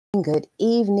good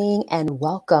evening, and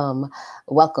welcome.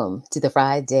 Welcome to the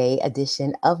Friday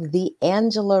edition of the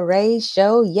Angela Ray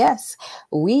Show. Yes,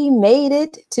 we made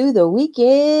it to the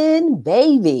weekend,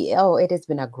 baby. Oh, it has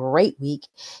been a great week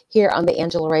here on the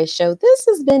Angela Ray Show. This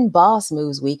has been Boss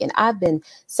Moves Week, and I've been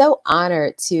so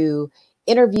honored to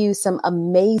interview some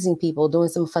amazing people doing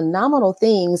some phenomenal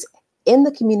things in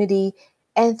the community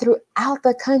and throughout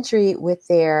the country with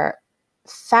their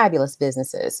fabulous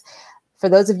businesses. For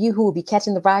those of you who will be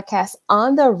catching the broadcast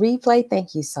on the replay,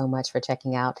 thank you so much for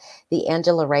checking out the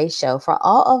Angela Ray Show. For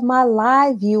all of my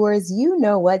live viewers, you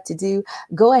know what to do.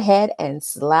 Go ahead and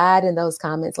slide in those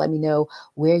comments. Let me know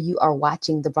where you are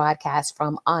watching the broadcast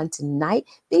from on tonight.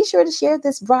 Be sure to share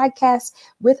this broadcast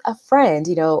with a friend.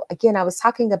 You know, again, I was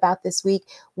talking about this week.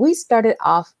 We started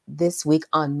off this week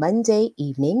on Monday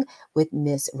evening with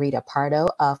Miss Rita Pardo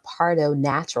of Pardo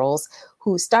Naturals,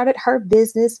 who started her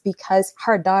business because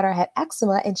her daughter had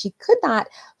eczema and she could not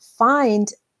find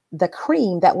the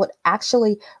cream that would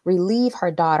actually relieve her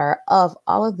daughter of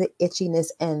all of the itchiness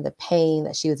and the pain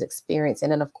that she was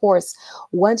experiencing. And of course,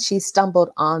 once she stumbled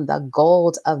on the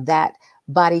gold of that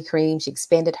body cream, she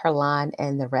expanded her line,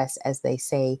 and the rest, as they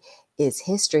say, is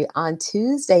history. On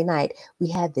Tuesday night, we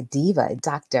had the diva,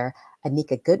 Dr.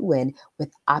 Anika Goodwin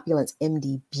with Opulence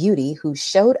MD Beauty, who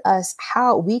showed us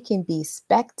how we can be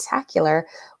spectacular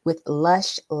with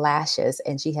lush lashes.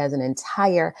 And she has an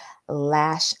entire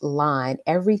lash line,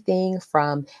 everything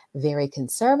from very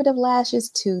conservative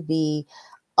lashes to the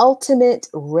ultimate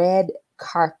red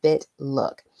carpet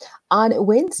look. On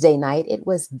Wednesday night, it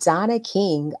was Donna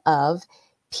King of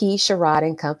P. Sherrod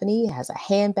and Company. Has a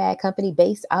handbag company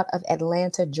based out of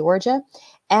Atlanta, Georgia.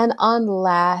 And on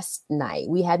last night,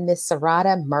 we had Miss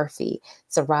Sarada Murphy.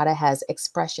 Sarada has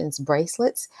Expressions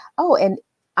bracelets. Oh, and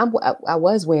I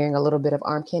was wearing a little bit of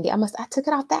arm candy. I took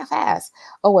it off that fast.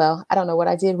 Oh, well, I don't know what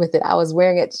I did with it. I was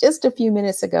wearing it just a few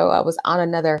minutes ago. I was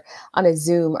on a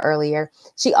Zoom earlier.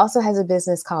 She also has a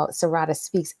business called Sarada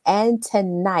Speaks. And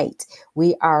tonight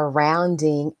we are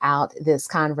rounding out this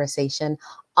conversation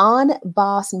on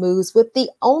Boss Moves with the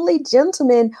only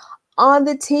gentleman on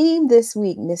the team this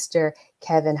week, Mr.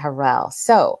 Kevin Harrell.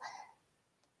 So,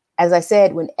 as I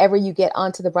said, whenever you get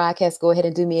onto the broadcast, go ahead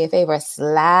and do me a favor,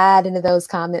 slide into those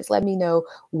comments. Let me know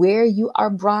where you are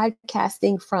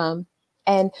broadcasting from.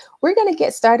 And we're going to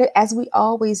get started, as we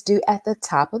always do at the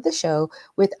top of the show,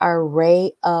 with our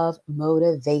Ray of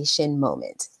Motivation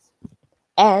moment.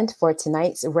 And for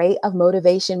tonight's Ray of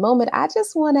Motivation moment, I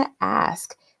just want to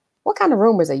ask, what kind of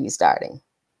rumors are you starting?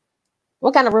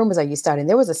 What kind of rumors are you starting?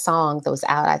 There was a song that was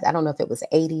out. I don't know if it was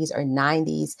 80s or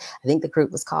 90s. I think the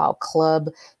group was called Club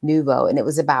Nouveau. And it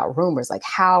was about rumors, like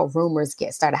how rumors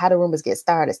get started. How do rumors get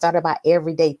started? Started by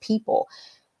everyday people.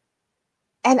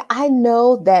 And I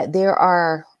know that there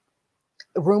are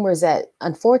rumors that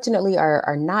unfortunately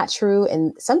are not true.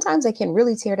 And sometimes they can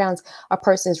really tear down a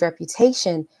person's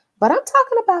reputation. But I'm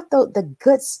talking about the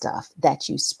good stuff that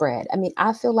you spread. I mean,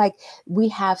 I feel like we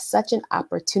have such an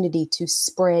opportunity to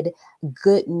spread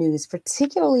good news,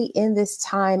 particularly in this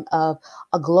time of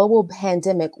a global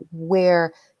pandemic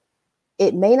where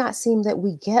it may not seem that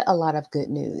we get a lot of good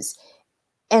news.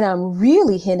 And I'm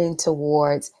really hinting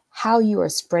towards how you are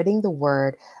spreading the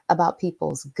word about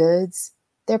people's goods,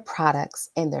 their products,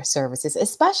 and their services,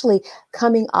 especially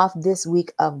coming off this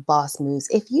week of Boss Moves.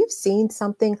 If you've seen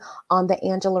something on the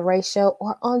Angela Ray Show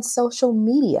or on social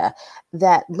media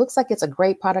that looks like it's a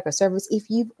great product or service, if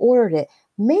you've ordered it,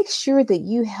 make sure that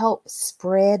you help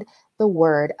spread the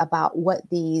word about what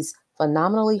these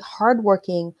phenomenally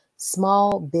hardworking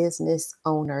small business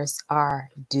owners are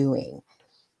doing.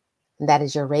 And that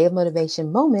is your Ray of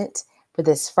Motivation moment for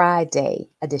this Friday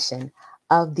edition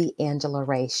of the Angela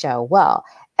Ray Show. Well,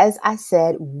 as I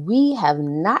said, we have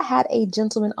not had a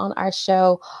gentleman on our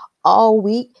show all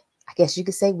week. I guess you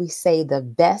could say we say the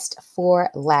best for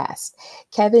last.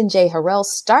 Kevin J. Harrell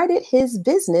started his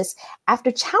business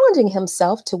after challenging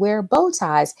himself to wear bow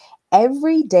ties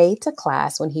every day to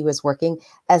class when he was working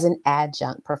as an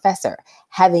adjunct professor.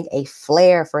 Having a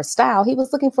flair for style, he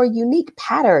was looking for unique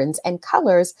patterns and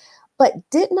colors, but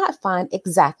did not find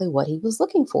exactly what he was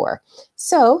looking for.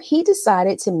 So he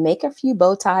decided to make a few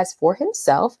bow ties for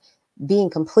himself, being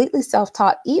completely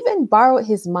self-taught, even borrowed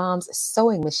his mom's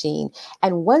sewing machine.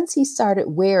 And once he started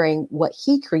wearing what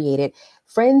he created,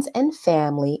 friends and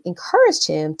family encouraged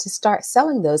him to start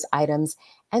selling those items,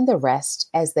 and the rest,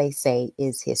 as they say,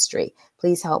 is history.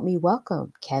 Please help me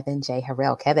welcome Kevin J.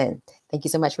 Harrell. Kevin, thank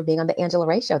you so much for being on the Angela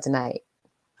Ray Show tonight.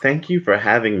 Thank you for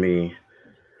having me.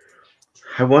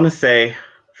 I want to say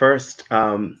first,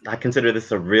 I consider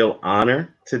this a real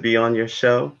honor to be on your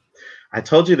show. I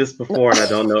told you this before, and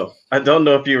I don't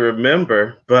know if you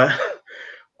remember, but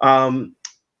um,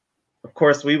 of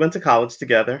course, we went to college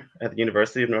together at the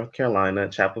University of North Carolina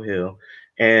at Chapel Hill.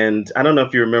 And I don't know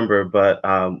if you remember, but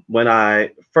when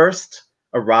I first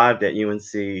arrived at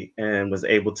UNC and was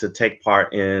able to take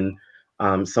part in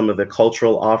some of the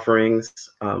cultural offerings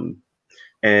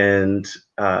and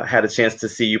had a chance to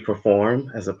see you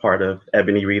perform as a part of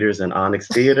Ebony Readers and Onyx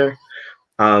Theater.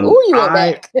 Oh, you went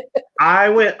I back.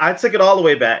 I took it all the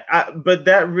way back. But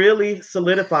that really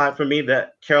solidified for me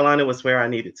that Carolina was where I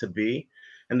needed to be.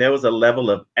 And there was a level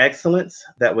of excellence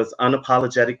that was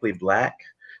unapologetically Black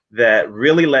that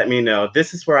really let me know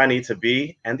this is where I need to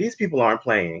be. And these people aren't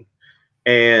playing.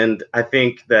 And I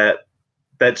think that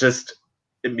just,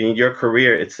 I mean, your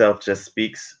career itself just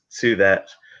speaks to that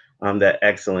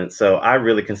excellence. So I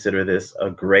really consider this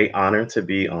a great honor to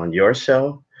be on your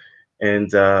show.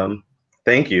 And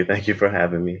thank you for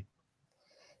having me.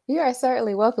 You are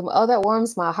certainly welcome. Oh, that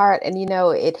warms my heart. And you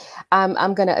know,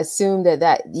 I'm going to assume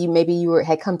that you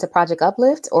had come to Project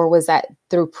Uplift, or was that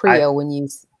through I Prio when you?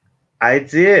 I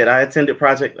did. I attended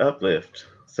Project Uplift.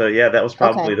 So yeah, that was Okay.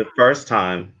 probably the first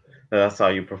time that I saw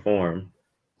you perform.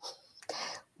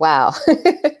 Wow.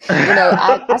 You know,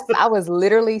 I was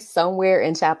literally somewhere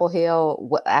in Chapel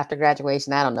Hill after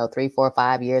graduation. I don't know, 3, 4,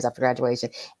 5 years after graduation.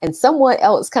 And someone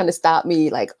else kind of stopped me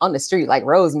like on the street, like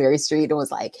Rosemary Street, and was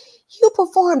like, you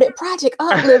performed at Project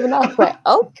Uplift. And I was like,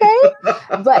 okay.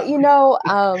 But, you know,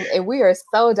 and we are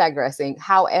so digressing.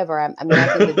 However, I mean, I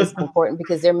think that this is important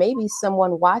because there may be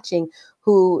someone watching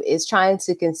who is trying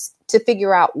to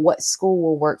figure out what school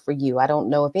will work for you. I don't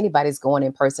know if anybody's going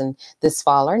in person this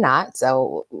fall or not.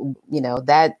 So, you know,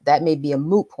 that may be a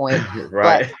moot point.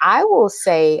 Right. But I will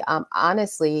say,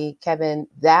 honestly, Kevin,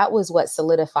 that was what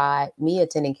solidified me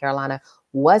attending Carolina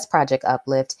was Project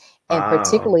Uplift. And Wow.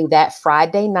 particularly that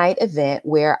Friday night event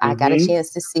where I got a chance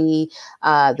to see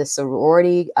the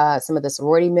sorority, some of the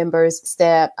sorority members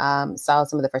step, saw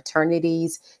some of the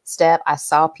fraternities step. I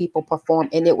saw people perform,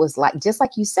 and it was like, just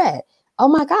like you said, oh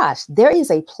my gosh, there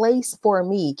is a place for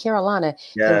me. Carolina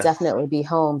can Yes. definitely be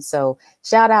home. So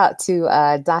shout out to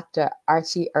Dr.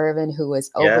 Archie Irvin, who was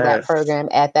over that Yes. program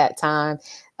at that time.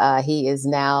 He is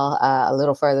now a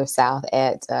little further south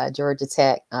at Georgia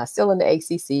Tech, still in the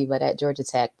ACC, but at Georgia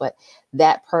Tech. But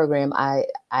that program,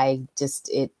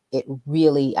 it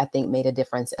really, I think, made a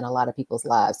difference in a lot of people's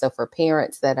lives. So for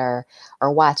parents that are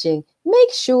watching,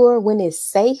 make sure when it's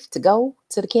safe to go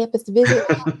to the campus to visit,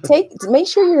 make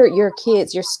sure your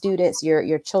kids, your students,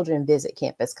 your children visit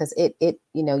campus, because it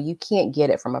you know, you can't get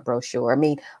it from a brochure. I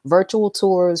mean, virtual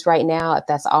tours right now, if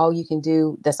that's all you can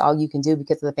do, that's all you can do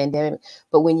because of the pandemic.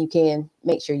 But when you can,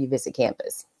 make sure you visit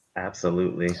campus.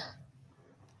 Absolutely.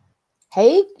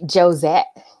 Hey, Josette,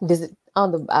 visit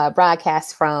on the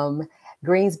broadcast from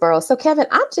Greensboro. So, Kevin,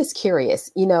 I'm just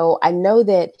curious. You know, I know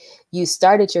that you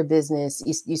started your business,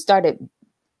 you started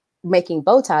making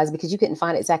bow ties because you couldn't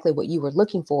find exactly what you were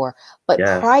looking for. But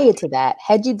Yes. prior to that,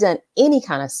 had you done any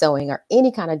kind of sewing or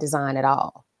any kind of design at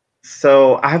all?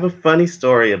 So I have a funny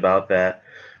story about that.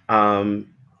 Um,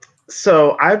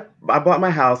 so I bought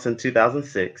my house in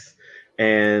 2006,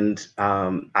 and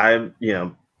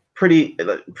I'm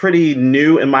pretty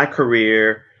new in my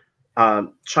career,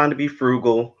 trying to be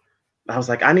frugal. I was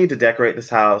like, I need to decorate this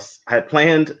house. I had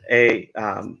planned a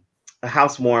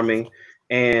housewarming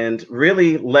and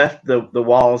really left the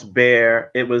walls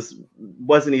bare.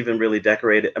 Wasn't even really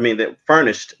decorated. I mean, they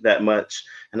furnished that much.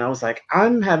 And I was like,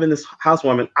 I'm having this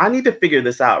housewarming. I need to figure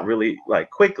this out really like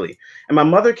quickly. And my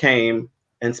mother came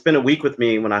and spent a week with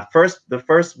me when the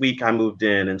first week I moved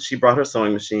in, and she brought her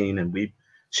sewing machine, and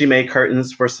she made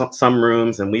curtains for some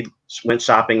rooms, and we went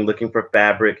shopping looking for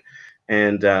fabric.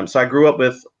 And so I grew up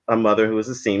with a mother who was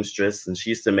a seamstress, and she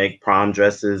used to make prom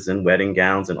dresses and wedding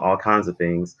gowns and all kinds of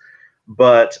things.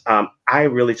 But I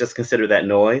really just considered that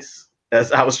noise,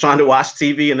 as I was trying to watch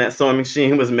TV and that sewing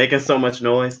machine was making so much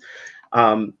noise.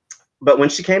 Um, but when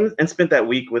she came and spent that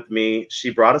week with me,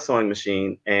 she brought a sewing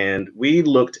machine, and we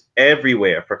looked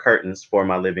everywhere for curtains for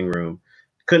my living room.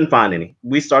 Couldn't find any.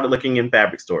 We started looking in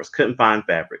fabric stores, couldn't find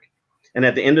fabric. And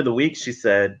at the end of the week, she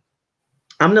said,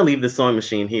 I'm going to leave the sewing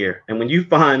machine here. And when you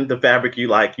find the fabric you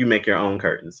like, you make your own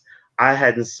curtains. I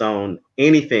hadn't sewn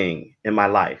anything in my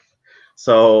life.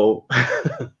 So,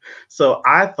 so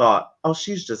I thought, oh,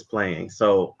 she's just playing.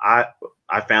 So I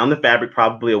found the fabric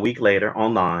probably a week later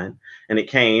online, and it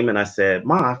came, and I said,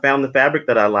 Ma, I found the fabric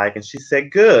that I like. And she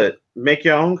said, good, make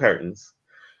your own curtains.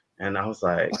 And I was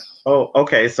like, oh,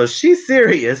 okay. So she's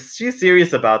serious. She's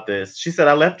serious about this. She said,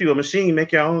 I left you a machine,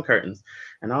 make your own curtains.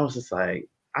 And I was just like,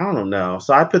 I don't know.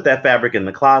 So I put that fabric in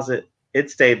the closet, it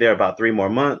stayed there about 3 more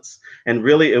months. And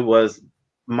really, it was,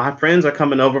 my friends are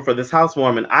coming over for this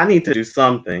housewarming. I need to do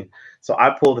something. So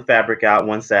I pulled the fabric out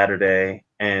one Saturday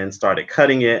and started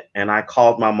cutting it. And I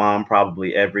called my mom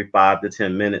probably every 5 to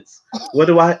 10 minutes. What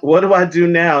do I do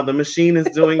now? The machine is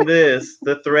doing this.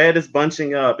 The thread is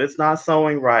bunching up. It's not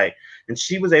sewing right. And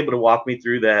she was able to walk me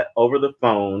through that over the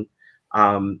phone.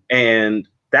 And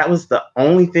that was the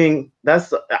only thing.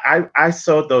 I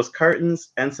sewed those curtains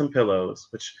and some pillows,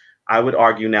 which I would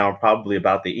argue now are probably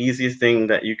about the easiest thing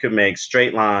that you could make,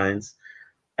 straight lines.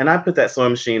 And I put that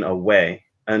sewing machine away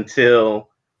until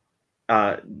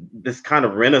this kind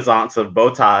of renaissance of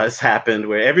bow ties happened,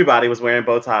 where everybody was wearing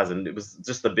bow ties and it was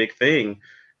just a big thing.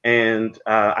 And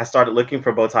I started looking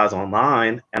for bow ties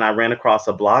online, and I ran across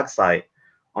a blog site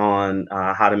on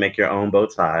how to make your own bow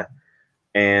tie.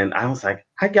 And I was like,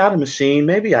 I got a machine,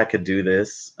 maybe I could do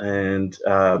this. And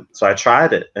so I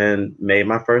tried it and made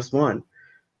my first one.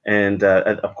 And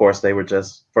of course, they were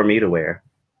just for me to wear.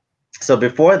 So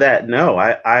before that, no,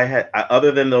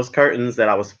 other than those curtains that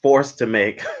I was forced to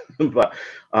make, but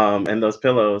and those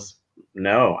pillows,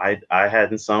 no, I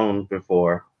hadn't sewn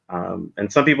before.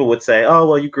 And some people would say, oh,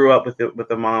 well, you grew up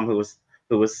with a mom who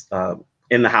was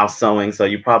in the house sewing, so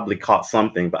you probably caught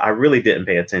something. But I really didn't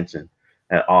pay attention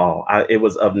at all. It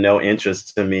was of no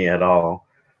interest to me at all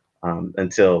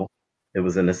until it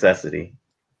was a necessity.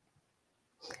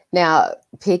 Now,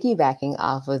 piggybacking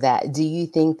off of that, do you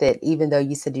think that even though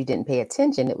you said you didn't pay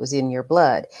attention, it was in your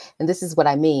blood? And this is what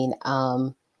I mean.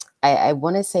 I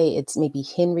want to say it's maybe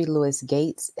Henry Louis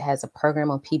Gates has a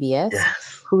program on PBS.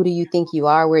 Yes. Who Do You Think You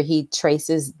Are? Where he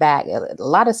traces back a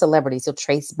lot of celebrities. He'll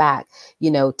trace back,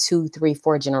 2, 3,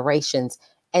 4 generations.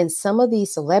 And some of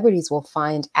these celebrities will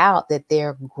find out that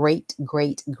their great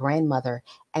great grandmother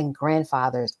and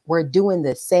grandfathers were doing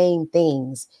the same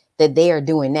things that they are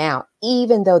doing now,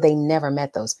 even though they never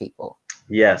met those people.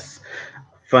 Yes.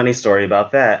 Funny story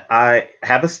about that. I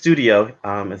have a studio.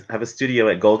 I have a studio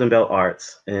at Golden Belt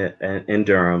Arts in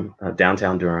Durham,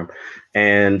 downtown Durham.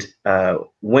 And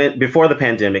before the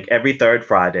pandemic, every third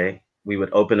Friday, we would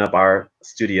open up our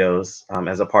studios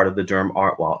as a part of the Durham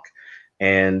Art Walk.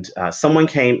 And someone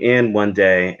came in one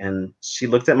day and she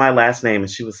looked at my last name and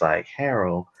she was like,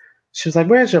 Harrell. She was like,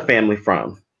 where's your family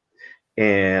from?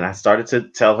 And I started to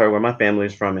tell her where my family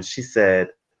is from. And she said,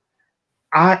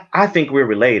 I think we're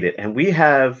related. And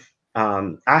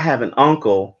I have an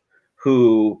uncle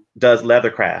who does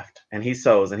leathercraft and he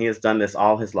sews and he has done this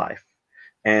all his life.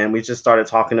 And we just started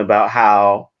talking about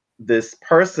how this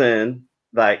person,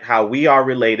 like how we are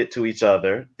related to each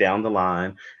other down the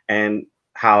line, and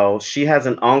how she has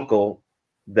an uncle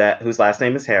whose last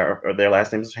name is Harrell, or their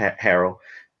last name is Harrell.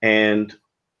 And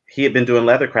he had been doing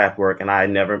leathercraft work and I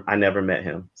never met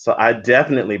him. So I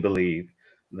definitely believe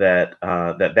that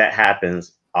that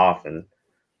happens often,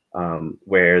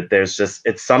 where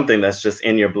it's something that's just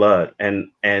in your blood,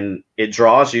 and it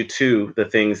draws you to the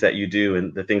things that you do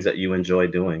and the things that you enjoy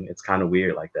doing. It's kind of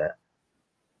weird like that.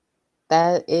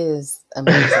 That is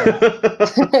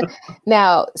amazing.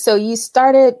 Now, so you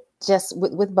started just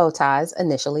with bow ties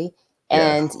initially,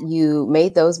 and Yes. you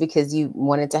made those because you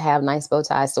wanted to have nice bow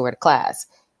ties to wear to class.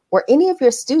 Were any of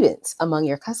your students among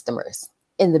your customers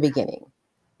in the beginning?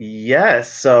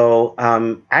 Yes. So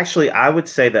actually, I would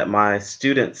say that my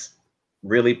students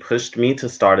really pushed me to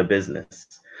start a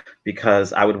business,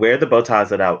 because I would wear the bow ties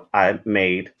that I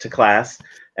made to class,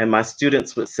 and my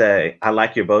students would say, I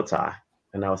like your bow tie.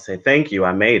 And I would say, thank you,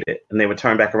 I made it. And they would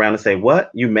turn back around and say,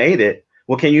 what? You made it?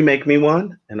 Well, can you make me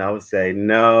one? And I would say,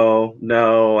 no,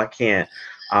 I can't.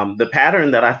 The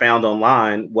pattern that I found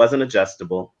online wasn't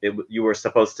adjustable. You were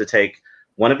supposed to take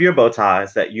one of your bow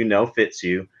ties that fits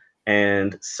you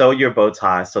and sew your bow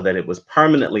tie so that it was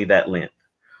permanently that length.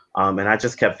 And I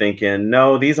just kept thinking,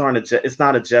 no, these aren't, it's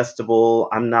not adjustable.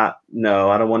 I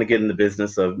don't want to get in the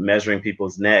business of measuring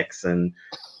people's necks and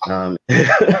and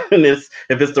if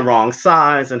it's the wrong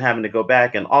size and having to go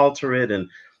back and alter it. And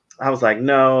I was like,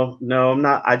 no, I'm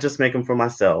not. I just make them for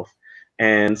myself.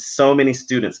 And so many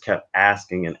students kept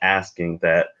asking and asking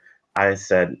that I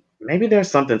said, maybe there's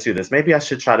something to this. Maybe I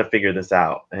should try to figure this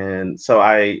out. And so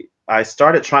I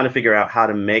started trying to figure out how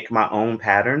to make my own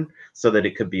pattern so that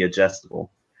it could be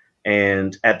adjustable.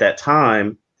 And at that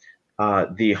time,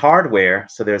 the hardware,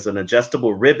 so there's an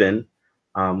adjustable ribbon,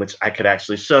 which I could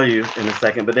actually show you in a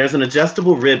second, but there's an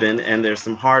adjustable ribbon and there's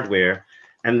some hardware.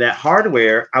 And that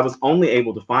hardware, I was only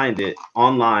able to find it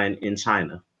online in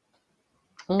China.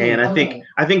 And I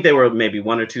think they were maybe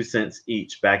 1 or 2 cents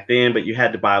each back then, but you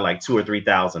had to buy like 2,000 or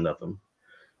 3,000 of them.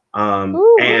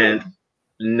 And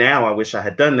now I wish I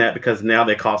had done that because now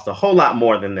they cost a whole lot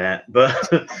more than that.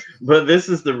 But but this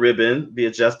is the ribbon, the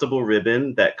adjustable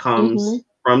ribbon that comes Mm-hmm.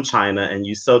 from China, and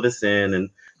you sew this in, and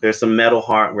there's some metal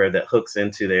hardware that hooks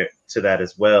into there to that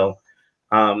as well.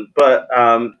 But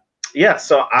yeah,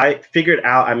 so I figured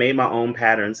out, I made my own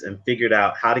patterns and figured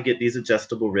out how to get these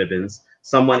adjustable ribbons.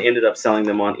 Someone ended up selling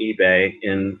them on eBay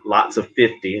in lots of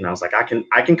 50, and I was like, I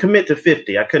can commit to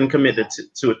 50. I couldn't commit to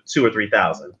 2 or 3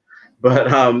 thousand,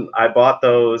 but I bought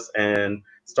those and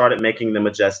started making them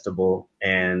adjustable,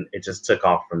 and it just took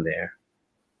off from there.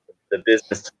 The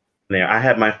business took off from there. I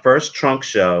had my first trunk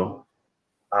show,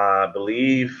 I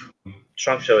believe,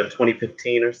 trunk show in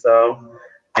 2015 or so,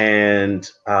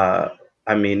 and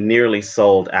I mean, nearly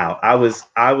sold out. I was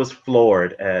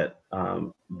floored at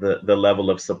the level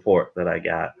of support that I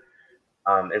got,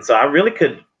 and so I really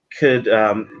could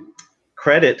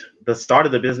credit the start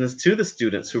of the business to the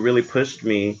students who really pushed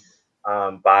me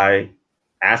by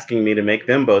asking me to make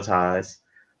them bow ties.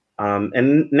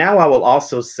 And now I will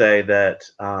also say that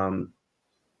I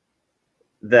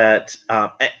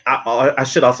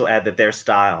should also add that their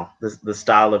style, the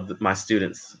style of my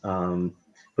students,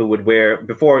 who would wear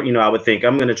before, I would think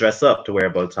I'm going to dress up to wear a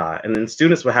bow tie, and then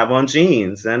students would have on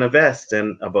jeans and a vest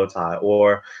and a bow tie,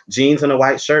 or jeans and a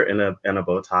white shirt and a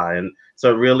bow tie, and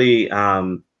so it really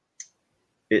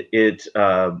it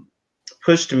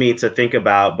pushed me to think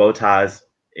about bow ties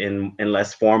in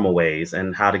less formal ways,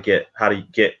 and how to get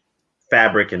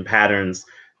fabric and patterns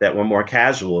that were more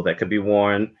casual, that could be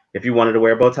worn if you wanted to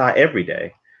wear a bow tie every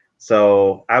day.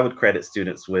 So I would credit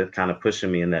students with kind of pushing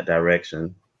me in that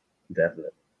direction.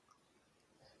 Definitely.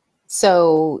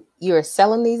 So you're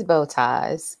selling these bow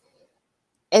ties,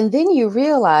 and then you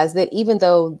realize that even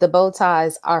though the bow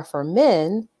ties are for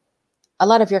men, a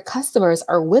lot of your customers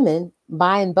are women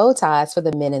buying bow ties for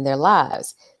the men in their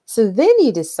lives. So then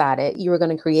you decided you were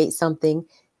going to create something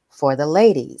for the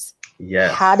ladies.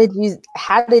 How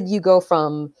Yes. did you go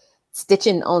from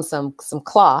stitching on some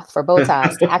cloth for bow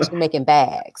ties to actually making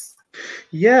bags?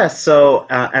 Yeah, so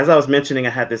as I was mentioning, I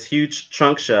had this huge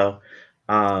trunk show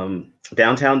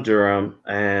downtown Durham,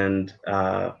 and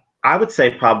I would say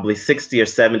probably 60 or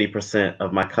 70%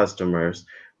 of my customers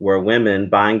were women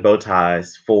buying bow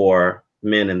ties for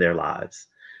men in their lives.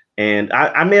 And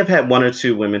I may have had one or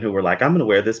two women who were like, I'm going to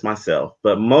wear this myself,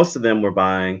 but most of them were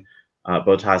buying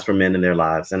bow ties for men in their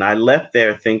lives. And I left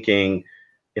there thinking,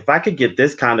 if I could get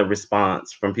this kind of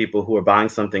response from people who are buying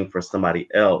something for somebody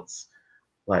else,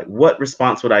 like, what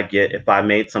response would I get if I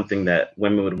made something that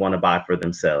women would want to buy for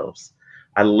themselves?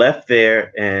 I left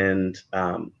there, and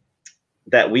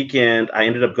that weekend I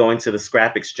ended up going to the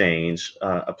Scrap Exchange,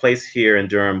 a place here in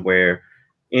Durham where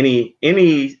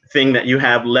anything that you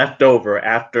have left over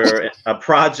after a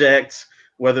project,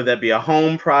 whether that be a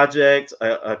home project,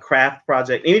 a craft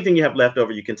project, anything you have left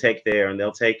over, you can take there, and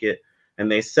they'll take it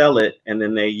and they sell it, and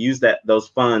then they use those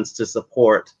funds to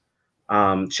support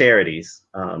charities,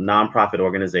 nonprofit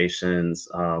organizations,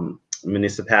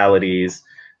 municipalities,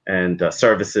 and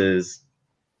services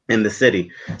in the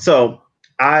city. So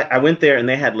I went there, and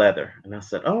they had leather, and I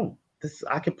said, "Oh, this,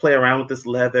 I could play around with this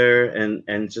leather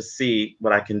and just see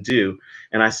what I can do."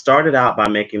 And I started out by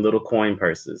making little coin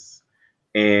purses,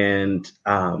 and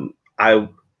I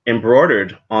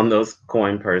embroidered on those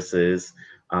coin purses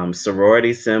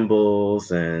sorority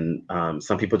symbols, and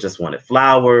some people just wanted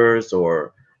flowers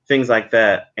or things like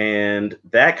that, and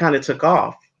that kind of took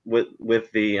off with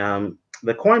the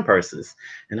coin purses.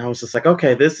 And I was just like,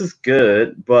 okay, this is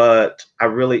good, but I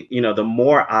really, the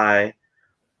more I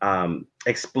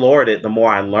explored it, the more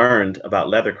I learned about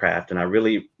leathercraft, and I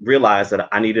really realized that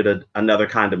I needed another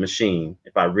kind of machine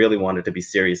if I really wanted to be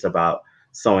serious about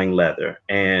sewing leather.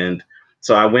 And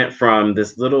so I went from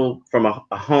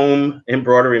a home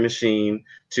embroidery machine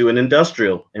to an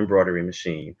industrial embroidery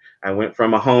machine. I went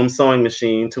from a home sewing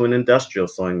machine to an industrial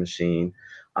sewing machine.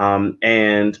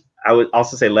 And I would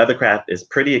also say leathercraft is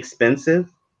pretty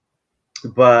expensive,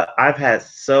 but I've had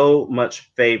so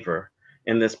much favor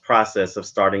in this process of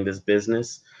starting this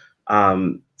business.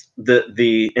 Um,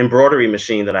 the embroidery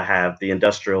machine that I have, the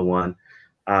industrial one,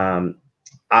 um,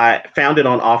 I found it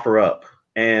on OfferUp,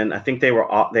 and I think they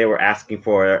were asking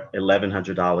for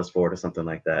 $1,100 for it or something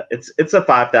like that. It's a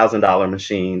 $5,000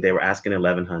 machine. They were asking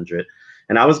 1,100.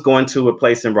 And I was going to a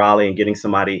place in Raleigh and getting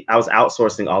somebody. I was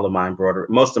outsourcing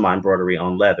most of my embroidery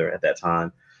on leather at that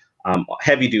time,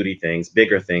 heavy duty things,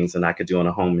 bigger things than I could do on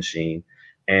a home machine.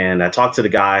 And I talked to the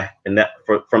guy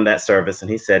from that service, and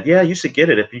he said, "Yeah, you should get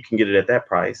it if you can get it at that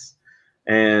price."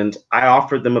 And I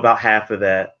offered them about half of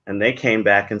that, and they came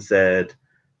back and said,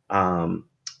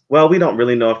 well, we don't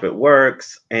really know if it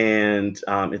works, and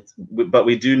but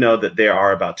we do know that there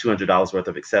are about $200 worth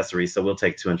of accessories, so we'll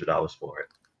take $200 for it.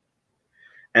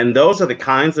 And those are the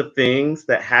kinds of things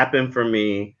that happen for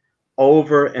me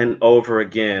over and over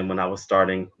again when I was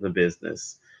starting the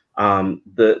business.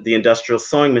 The industrial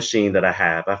sewing machine that I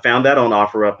found that on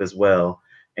OfferUp as well.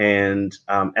 And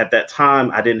at that time,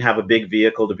 I didn't have a big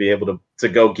vehicle to be able to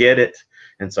go get it.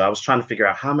 And so I was trying to figure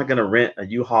out, how am I going to rent a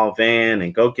U-Haul van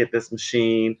and go get this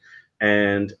machine?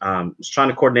 And was trying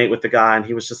to coordinate with the guy, and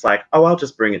he was just like, "Oh, I'll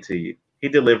just bring it to you." He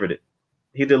delivered it.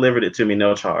 He delivered it to me,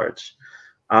 no charge.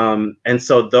 And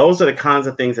so those are the kinds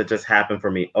of things that just happen for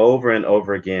me over and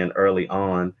over again early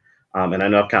on. And I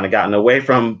know I've kind of gotten away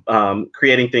from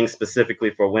creating things specifically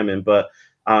for women, but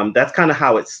that's kind of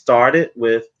how it started,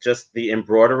 with just the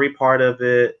embroidery part of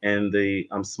it and the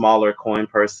smaller coin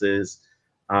purses.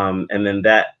 And then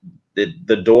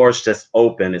the doors just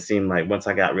opened. It seemed like once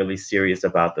I got really serious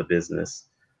about the business,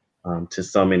 to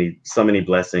so many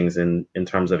blessings in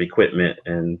terms of equipment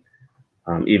and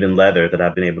even leather that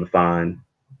I've been able to find.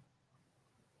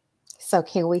 So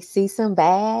can we see some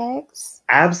bags?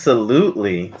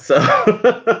 Absolutely. So,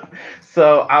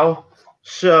 so I'll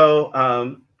show.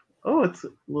 Oh, it's a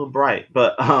little bright,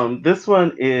 but this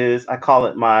one is, I call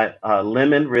it my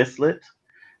lemon wristlet.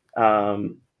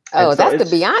 Oh, that's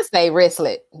the Beyonce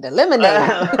wristlet, the lemonade.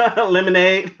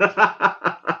 Lemonade.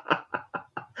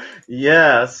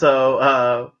 Yeah.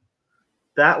 So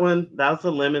that's a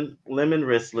lemon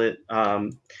wristlet.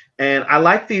 And I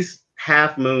like these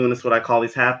half moon. That's what I call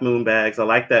these half moon bags. I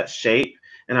like that shape,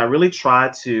 and I really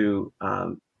try to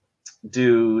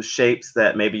do shapes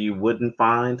that maybe you wouldn't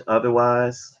find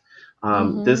otherwise.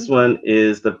 This one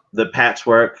is the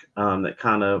patchwork that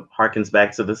kind of harkens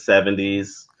back to the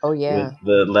 70s. Oh yeah, with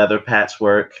the leather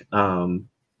patchwork.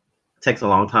 Takes a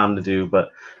long time to do,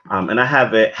 but and I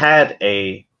had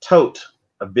a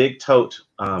big tote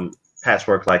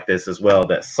patchwork like this as well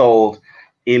that sold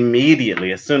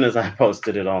immediately as soon as I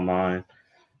posted it online.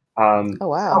 Oh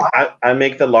wow! I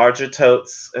make the larger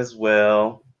totes as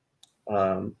well.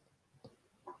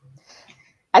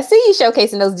 I see you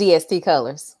showcasing those DST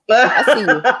colors. I see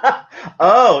you.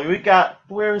 Oh,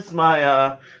 where's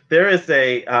my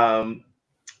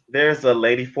there's a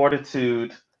Lady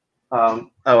Fortitude. Oh,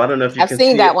 I don't know if you can see it. I've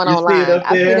seen that one online.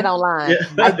 I've seen it online.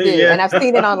 Yeah. I do. Yeah. And I've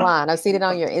seen it online. I've seen it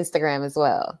on your Instagram as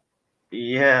well.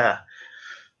 Yeah.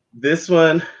 This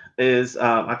one is,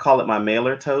 I call it my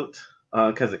mailer tote,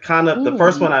 because it kind of, the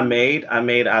first one I made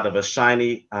out of a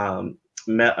shiny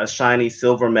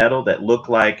silver metal that looked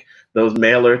like those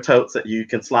mailer totes that you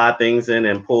can slide things in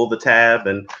and pull the tab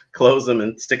and close them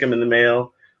and stick them in the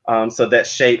mail. So that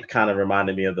shape kind of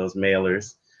reminded me of those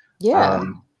mailers. Yeah.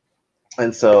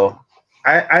 And so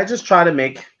I just try to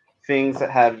make things that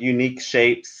have unique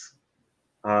shapes,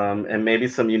 and maybe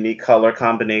some unique color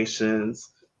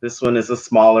combinations. This one is a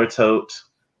smaller tote,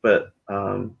 but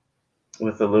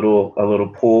with a little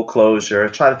pull closure. I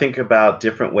try to think about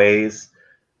different ways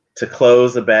to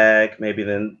close a bag, maybe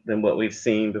than what we've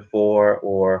seen before,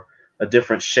 or a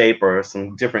different shape or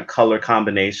some different color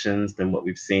combinations than what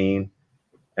we've seen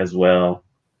as well.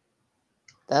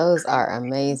 Those are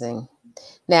amazing.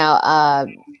 Now,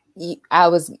 I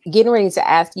was getting ready to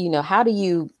ask you, how do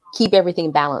you keep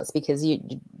everything balanced? Because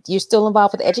you're still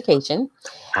involved with education.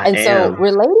 So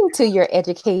relating to your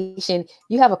education,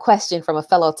 you have a question from a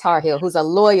fellow Tar Heel who's a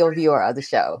loyal viewer of the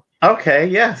show. Okay,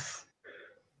 yes.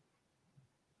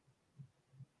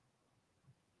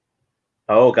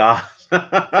 Oh gosh.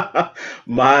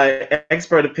 My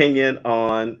expert opinion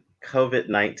on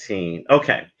COVID-19.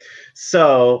 Okay.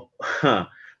 So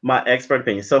my expert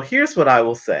opinion. So here's what I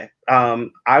will say.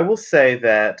 I will say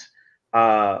that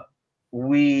I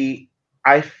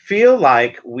feel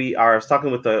like we are, I was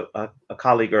talking with a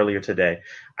colleague earlier today.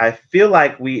 I feel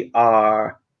like we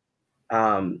are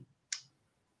I'll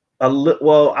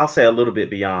say a little bit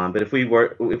beyond, but if we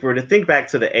were to think back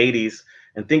to the 80s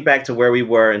and think back to where we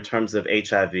were in terms of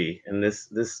HIV, and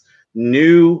this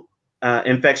new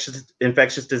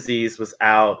infectious disease was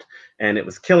out and it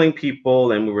was killing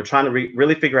people, and we were trying to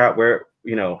really figure out where,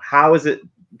 how is it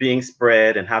being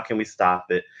spread and how can we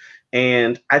stop it?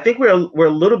 And I think we're a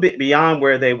little bit beyond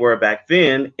where they were back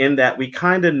then, in that we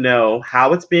kind of know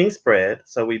how it's being spread.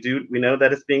 So we know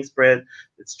that it's being spread.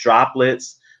 It's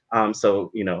droplets.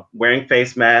 So, wearing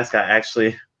face mask. I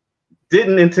actually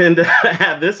didn't intend to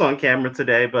have this on camera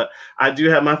today, but I do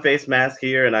have my face mask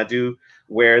here, and I do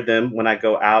wear them when I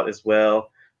go out as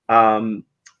well.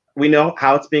 We know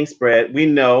how it's being spread. We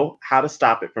know how to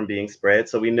stop it from being spread.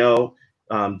 So we know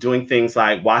doing things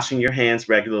like washing your hands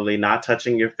regularly, not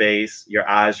touching your face, your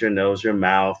eyes, your nose, your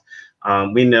mouth,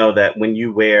 We know that when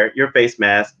you wear your face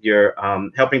mask, you're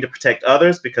helping to protect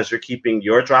others because you're keeping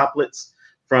your droplets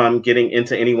from getting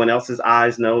into anyone else's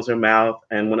eyes, nose, or mouth.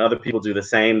 And when other people do the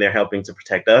same, they're helping to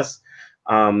protect us.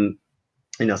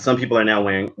 Some people are now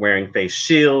wearing face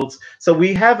shields. So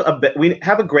we have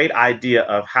a great idea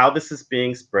of how this is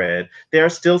being spread. There are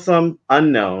still some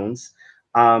unknowns,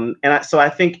 so I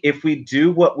think if we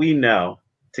do what we know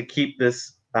to keep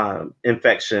this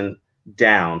infection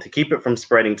down, to keep it from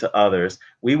spreading to others,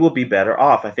 we will be better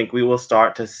off. I think we will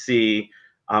start to see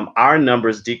our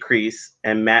numbers decrease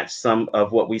and match some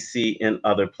of what we see in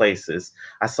other places.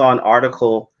 I saw an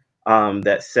article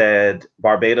that said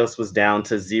Barbados was down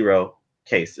to 0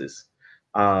 cases,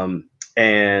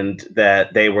 and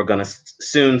that they were going to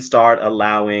soon start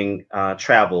allowing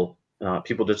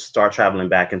people to start traveling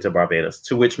back into Barbados,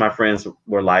 to which my friends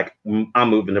were like, I'm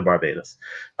moving to Barbados.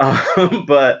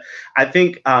 But I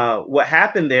think what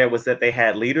happened there was that they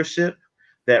had leadership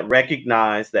that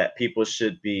recognized that people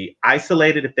should be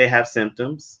isolated if they have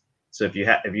symptoms. So if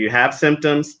you have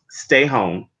symptoms, stay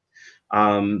home.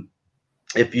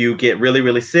 If you get really,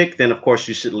 really sick, then of course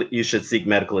you should seek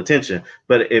medical attention.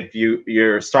 But if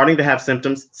you're starting to have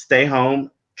symptoms, stay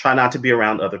home. Try not to be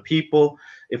around other people.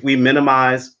 If we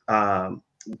minimize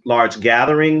large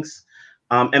gatherings,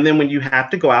 and then when you have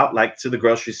to go out, like to the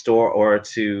grocery store or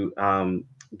to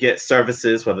get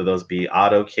services, whether those be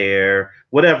auto care,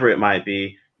 whatever it might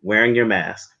be, wearing your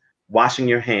mask, washing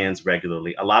your hands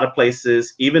regularly. A lot of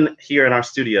places, even here in our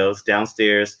studios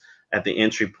downstairs at the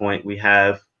entry point, we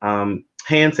have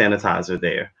hand sanitizer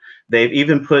there. They've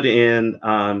even put in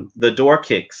the door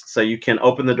kicks, so you can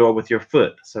open the door with your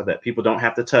foot so that people don't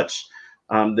have to touch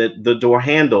the door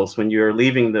handles when you're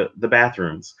leaving the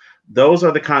bathrooms. Those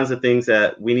are the kinds of things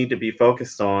that we need to be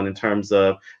focused on in terms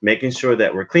of making sure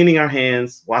that we're cleaning our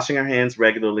hands, washing our hands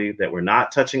regularly, that we're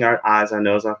not touching our eyes, our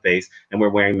nose, our face, and we're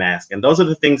wearing masks. And those are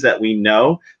the things that we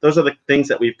know. Those are the things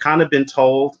that we've kind of been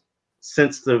told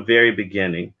since the very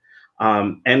beginning.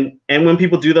 And when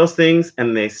people do those things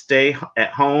and they stay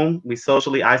at home, we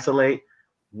socially isolate,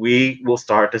 we will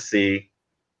start to see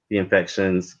the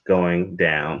infections going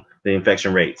down, the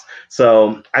infection rates.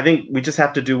 So I think we just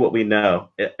have to do what we know.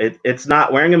 It's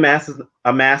not wearing a mask.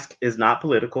 A mask is not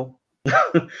political.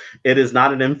 It is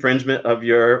not an infringement of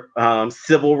your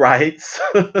civil rights.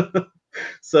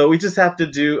 So we just have to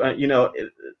do,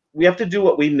 we have to do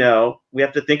what we know. We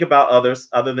have to think about others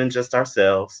other than just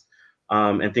ourselves.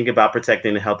 And think about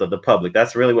protecting the health of the public.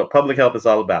 That's really what public health is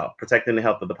all about, protecting the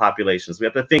health of the populations. We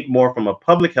have to think more from a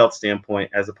public health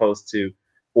standpoint as opposed to,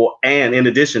 and in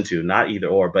addition to, not either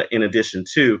or, but in addition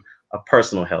to a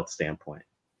personal health standpoint.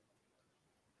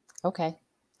 Okay.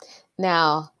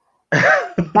 Now,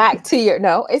 back to your,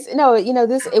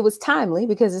 it was timely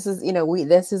because this is,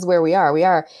 this is where we are. We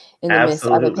are in the midst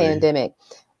of a pandemic.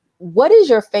 What is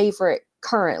your favorite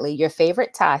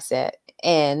tie set?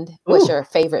 And what's your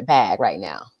favorite bag right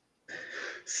now?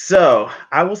 So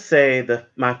I will say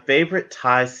my favorite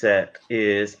tie set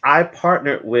is I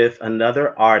partnered with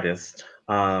another artist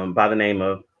by the name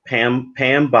of Pam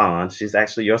Bond. She's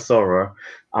actually your soror.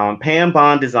 Pam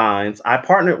Bond Designs. I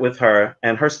partnered with her,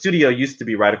 and her studio used to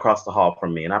be right across the hall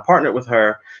from me. And I partnered with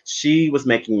her. She was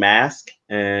making masks,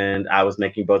 and I was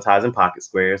making bow ties and pocket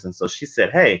squares. And so she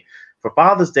said, "Hey, for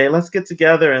Father's Day, let's get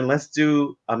together and let's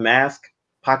do a mask,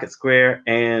 pocket square,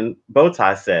 and bow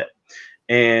tie set."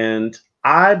 And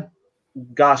back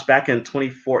in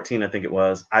 2014, I think it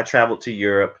was, I traveled to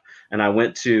Europe and I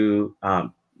went to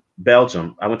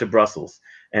Belgium. I went to Brussels,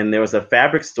 and there was a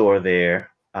fabric store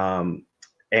there.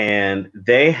 And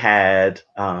they had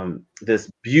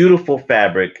this beautiful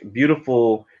fabric,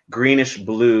 beautiful greenish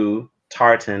blue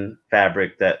tartan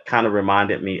fabric that kind of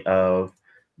reminded me of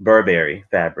Burberry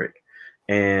fabric.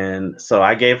 And so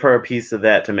I gave her a piece of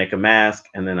that to make a mask,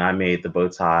 and then I made the bow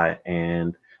tie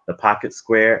and the pocket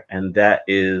square, and that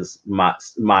is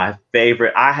my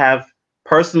favorite. I have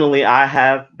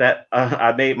that.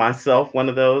 I made myself one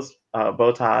of those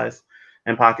bow ties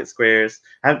and pocket squares.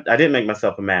 I didn't make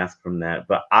myself a mask from that,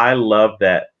 but I love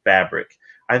that fabric.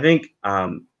 I think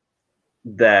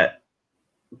that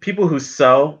people who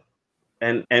sew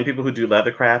and people who do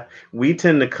leather craft, we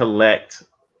tend to collect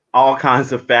all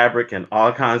kinds of fabric and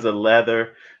all kinds of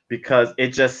leather because it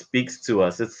just speaks to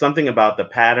us. It's something about the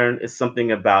pattern. It's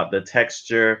something about the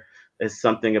texture. It's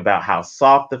something about how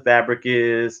soft the fabric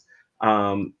is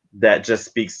that just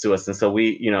speaks to us. And so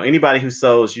anybody who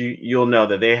sews, you'll know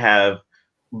that they have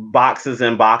boxes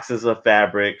and boxes of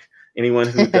fabric. Anyone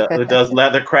who does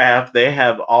leather craft, they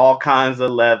have all kinds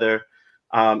of leather.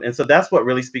 And so that's what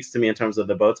really speaks to me in terms of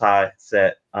the bow tie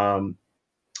set. In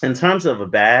terms of a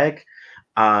bag,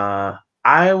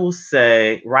 I will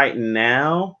say right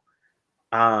now,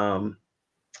 um,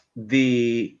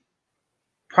 the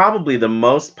probably the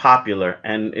most popular,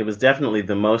 and it was definitely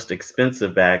the most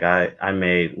expensive bag I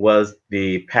made, was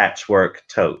the patchwork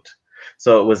tote.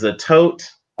 So it was a tote,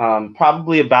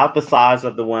 probably about the size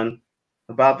of the one,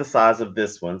 about the size of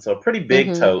this one. So a pretty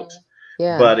big Mm-hmm. tote,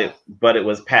 Yeah. but it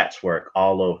was patchwork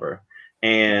all over,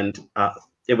 and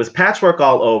it was patchwork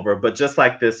all over. But just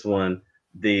like this one,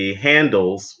 the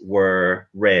handles were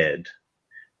red,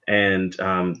 and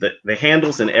the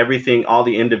handles and everything, all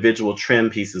the individual trim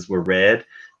pieces were red,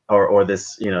 or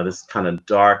this, this kind of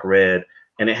dark red,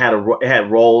 and it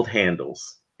had rolled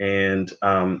handles. And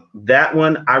that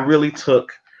one I really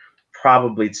took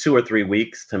probably 2 or 3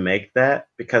 weeks to make that,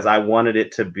 because I wanted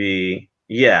it to be,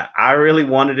 yeah, I really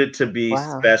wanted it to be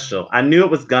Wow. special. I knew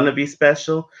it was gonna be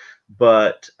special,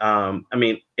 but I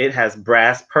mean, it has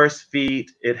brass purse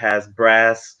feet, it has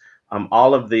brass,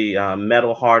 all of the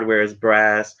metal hardware is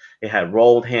brass. It had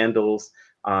rolled handles.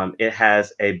 It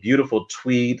has a beautiful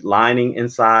tweed lining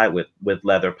inside with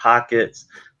leather pockets.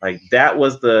 Like that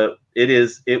was the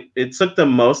it took the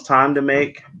most time to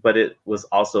make, but it was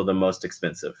also the most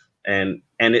expensive, and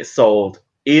it sold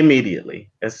immediately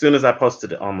as soon as I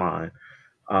posted it online.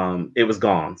 It was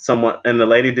gone. Someone, and the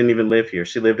lady didn't even live here.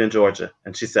 She lived in Georgia,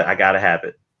 and she said, "I gotta have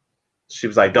it." She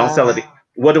was like, "Don't sell it. Wow.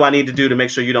 What do I need to do to make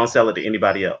sure you don't sell it to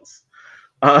anybody else?"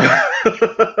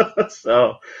 Uh,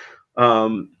 so,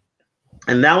 um,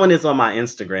 and that one is on my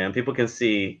Instagram. People can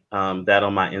see that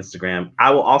on my Instagram.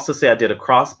 I will also say I did a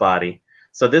crossbody.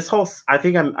 So this whole, I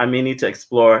think I may need to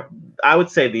explore. I would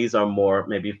say these are more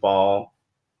maybe fall,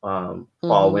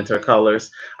 Mm-hmm. winter colors.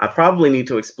 I probably need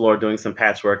to explore doing some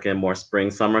patchwork in more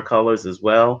spring, summer colors as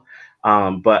well.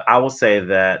 But I will say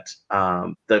that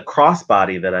the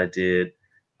crossbody that I did,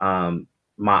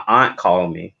 my aunt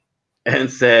called me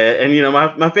and said, and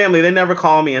my family, they never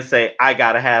call me and say, I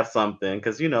gotta have something,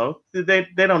 because they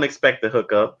don't expect the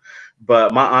hookup.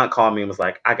 But my aunt called me and was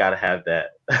like, I gotta have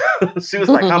that. She was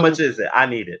like, how much is it? I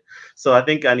need it. So I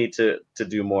think I need to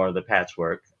do more of the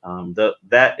patchwork.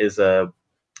 That is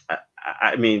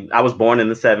I mean, I was born in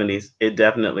the 70s. It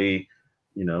definitely,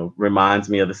 reminds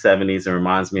me of the 70s, and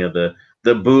reminds me of the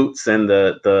boots and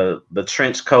the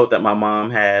trench coat that my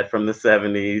mom had from the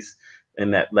 70s,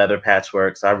 and that leather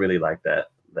patchwork. So I really like that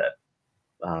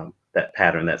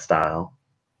pattern, that style,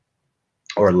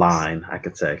 or line, I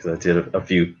could say, because I did a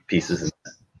few pieces.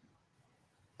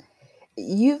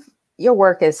 You've your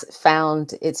work has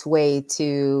found its way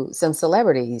to some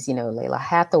celebrities, Layla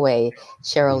Hathaway,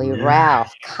 Shirley Yeah.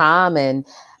 Ralph, Common,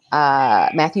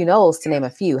 Matthew Knowles, to name a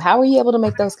few. How were you able to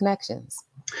make those connections?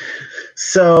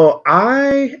 So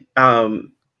I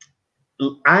am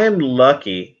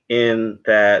lucky in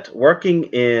that, working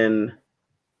in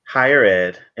higher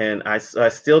ed, and I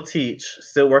still teach,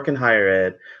 still work in higher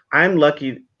ed. I'm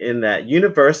lucky in that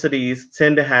universities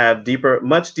tend to have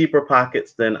much deeper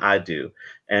pockets than I do,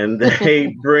 and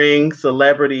they bring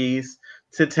celebrities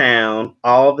to town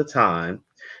all the time.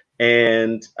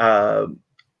 And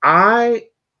I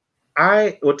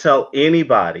I will tell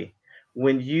anybody,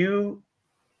 when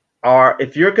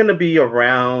if you're going to be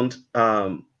around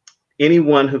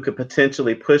anyone who could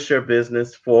potentially push your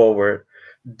business forward,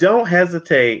 don't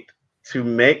hesitate to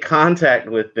make contact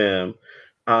with them.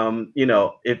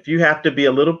 If you have to be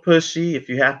a little pushy, if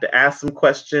you have to ask some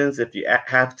questions, if you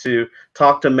have to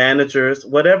talk to managers,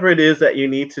 whatever it is that you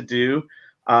need to do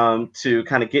to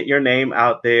kind of get your name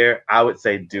out there, I would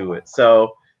say do it.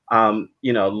 So,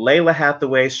 Layla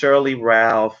Hathaway, Shirley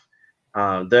Ralph,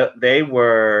 they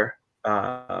were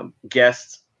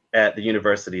guests at the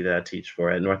university that I teach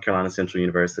for, at North Carolina Central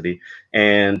University.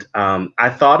 And I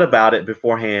thought about it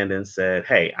beforehand and said,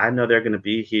 hey, I know they're going to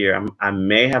be here. I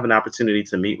may have an opportunity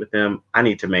to meet with them. I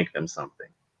need to make them something.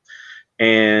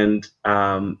 And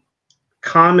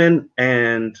Common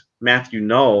and Matthew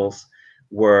Knowles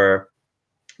were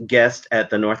guests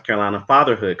at the North Carolina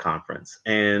Fatherhood Conference.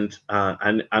 And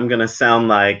I'm going to sound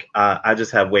like I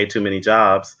just have way too many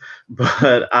jobs,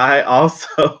 but I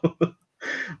also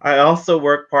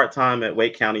work part-time at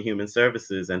Wake County Human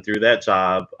Services, and through that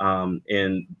job,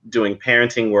 in doing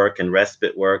parenting work and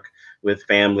respite work with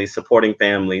families, supporting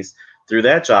families, through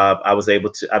that job, I've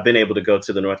been able to go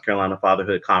to the North Carolina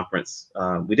Fatherhood Conference.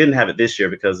 We didn't have it this year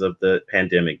because of the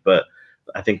pandemic, but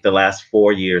I think the last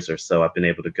 4 years or so, I've been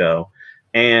able to go.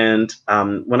 And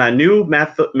when I knew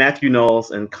Matthew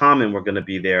Knowles and Common were going to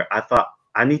be there, I thought,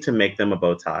 I need to make them a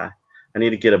bow tie. I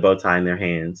need to get a bow tie in their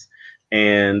hands.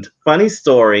 And funny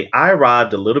story, I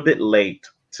arrived a little bit late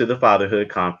to the fatherhood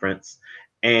conference.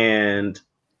 And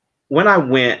when I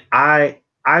went, I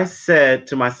said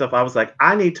to myself, I was like,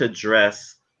 I need to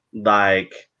dress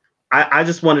like I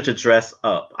just wanted to dress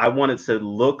up. I wanted to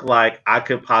look like I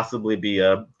could possibly be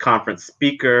a conference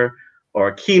speaker or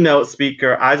a keynote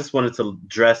speaker. I just wanted to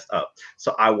dress up.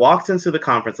 So I walked into the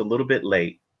conference a little bit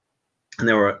late, and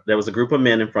there was a group of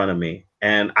men in front of me,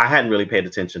 and I hadn't really paid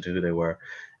attention to who they were.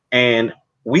 And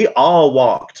we all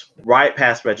walked right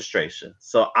past registration.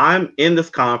 So I'm in this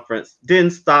conference,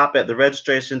 didn't stop at the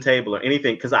registration table or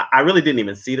anything because I really didn't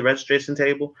even see the registration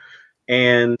table.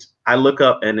 And I look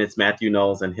up and it's Matthew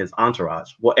Knowles and his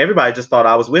entourage. Well, everybody just thought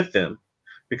I was with him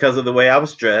because of the way I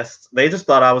was dressed. They just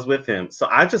thought I was with him. So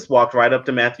I just walked right up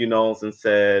to Matthew Knowles and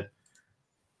said,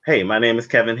 "Hey, my name is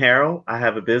Kevin Harrell. I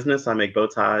have a business. I make bow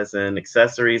ties and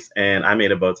accessories, and I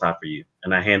made a bow tie for you."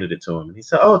 And I handed it to him. And he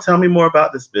said, "Oh, tell me more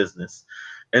about this business."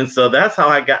 And so that's how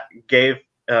I gave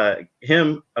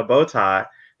him a bow tie.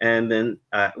 And then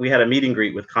we had a meet and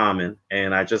greet with Common,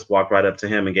 and I just walked right up to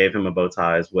him and gave him a bow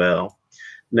tie as well.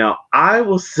 Now, I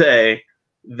will say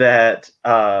that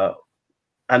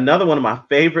another one of my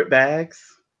favorite bags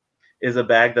is a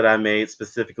bag that I made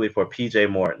specifically for PJ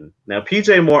Morton. Now,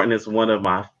 PJ Morton is one of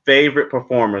my favorite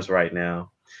performers right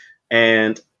now.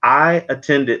 And I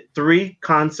attended 3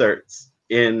 concerts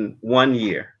in 1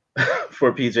 year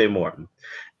for PJ Morton.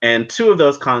 And 2 of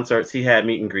those concerts, he had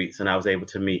meet and greets, and I was able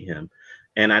to meet him.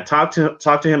 And I talked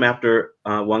to him after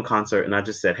one concert, and I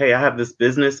just said, "Hey, I have this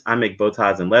business. I make bow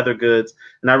ties and leather goods,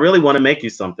 and I really want to make you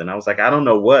something." I was like, "I don't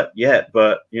know what yet,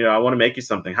 but I want to make you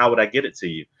something. How would I get it to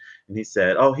you?" And he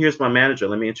said, "Oh, here's my manager.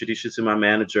 Let me introduce you to my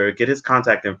manager. Get his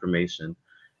contact information."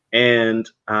 And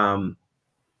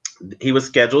he was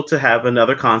scheduled to have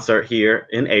another concert here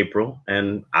in April,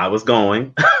 and I was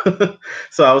going.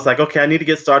 So I was like, okay, I need to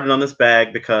get started on this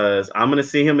bag because I'm going to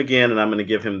see him again and I'm going to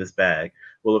give him this bag.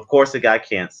 Well, of course, it got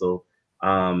canceled.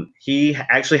 He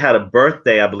actually had a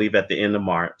birthday, I believe, at the end of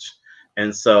March.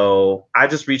 And so I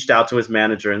just reached out to his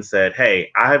manager and said,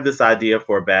 "Hey, I have this idea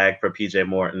for a bag for PJ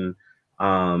Morton.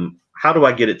 How do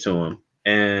I get it to him?"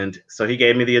 And so he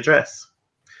gave me the address,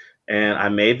 and I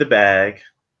made the bag.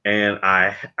 And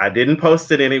I didn't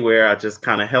post it anywhere. I just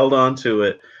kind of held on to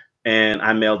it, and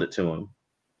I mailed it to him.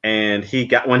 And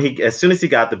as soon as he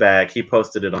got the bag, he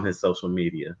posted it on his social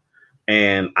media.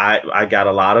 And I got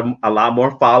a lot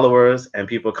more followers, and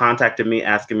people contacted me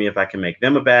asking me if I can make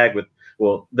them a bag with,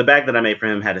 well, the bag that I made for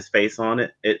him had his face on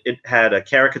it. It had a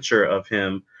caricature of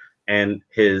him and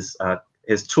his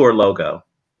tour logo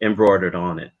embroidered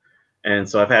on it. And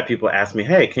so I've had people ask me,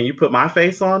 "Hey, can you put my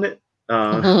face on it?"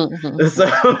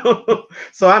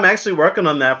 So I'm actually working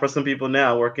on that for some people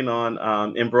now, working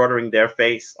on embroidering their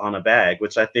face on a bag,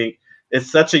 which I think is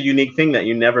such a unique thing that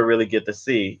you never really get to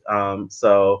see.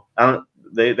 So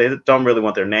they don't really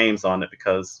want their names on it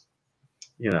because,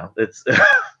 it's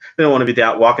they don't want to be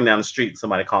walking down the street and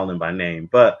somebody calling them by name.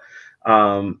 But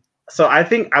so I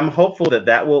think I'm hopeful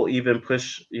that will even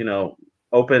push,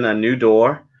 open a new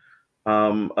door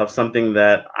of something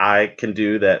that I can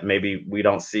do that maybe we're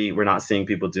not seeing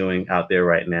people doing out there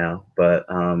right now. But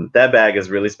that bag is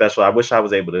really special. I wish I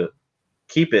was able to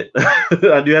keep it.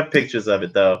 I do have pictures of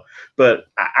it though, but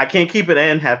I can't keep it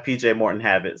and have PJ Morton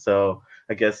have it. So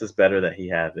I guess it's better that he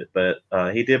have it. But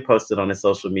he did post it on his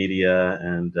social media,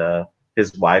 and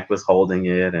his wife was holding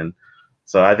it. And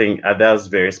so I think that was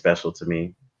very special to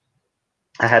me.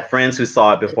 I had friends who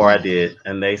saw it before I did,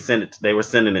 and they were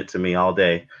sending it to me all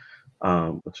day.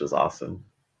 Which was awesome.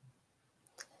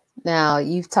 Now,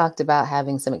 you've talked about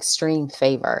having some extreme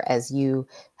favor as you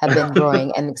have been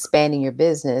growing and expanding your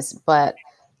business, but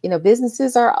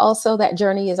businesses are also, that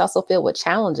journey is also filled with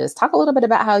challenges. Talk a little bit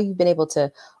about how you've been able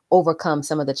to overcome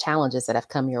some of the challenges that have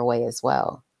come your way as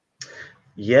well.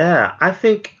 Yeah, I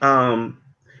think I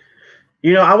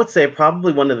would say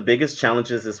probably one of the biggest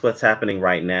challenges is what's happening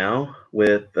right now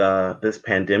with this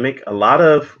pandemic. A lot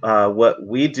of what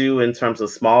we do in terms of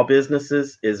small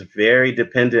businesses is very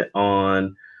dependent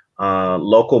on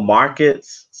local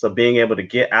markets. So being able to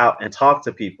get out and talk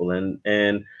to people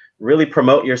and really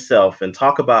promote yourself and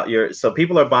talk about so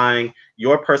people are buying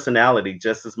your personality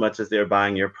just as much as they're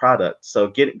buying your product.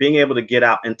 So being able to get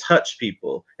out and touch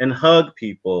people and hug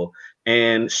people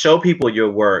and show people your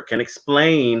work and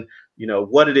explain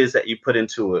what it is that you put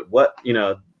into it, why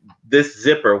this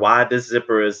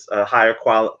zipper is a higher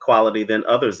quality than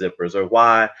other zippers, or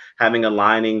why having a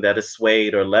lining that is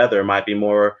suede or leather might be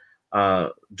more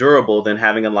durable than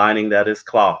having a lining that is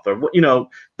cloth, or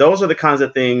those are the kinds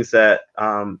of things that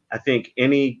I think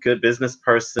any good business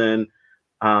person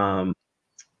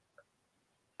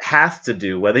has to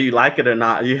do, whether you like it or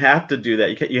not. You have to do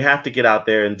that. You have to get out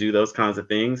there and do those kinds of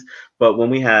things. But when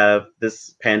we have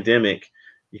this pandemic,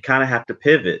 you kind of have to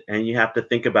pivot, and you have to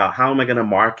think about, how am I going to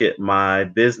market my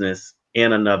business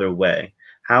in another way?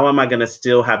 How am I going to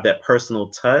still have that personal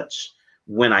touch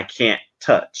when I can't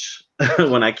touch,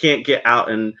 when I can't get out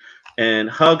and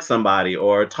hug somebody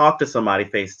or talk to somebody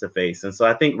face to face? And so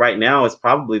I think right now is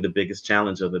probably the biggest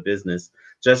challenge of the business,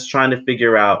 just trying to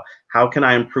figure out how can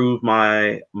I improve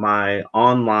my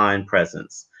online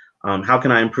presence? How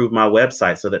can I improve my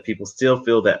website so that people still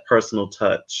feel that personal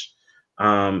touch?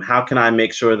 How can I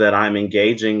make sure that I'm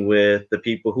engaging with the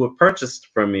people who have purchased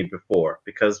from me before?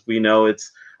 Because we know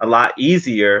it's a lot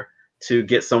easier to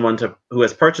get someone who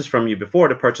has purchased from you before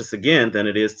to purchase again than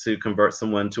it is to convert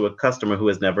someone to a customer who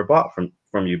has never bought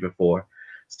from you before.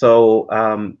 So,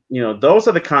 those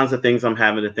are the kinds of things I'm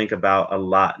having to think about a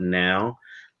lot now,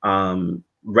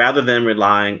 rather than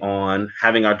relying on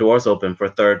having our doors open for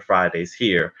third Fridays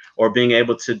here, or being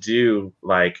able to do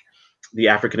like the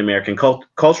African American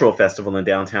Cultural Festival in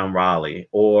downtown Raleigh,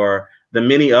 or the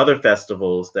many other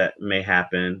festivals that may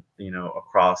happen,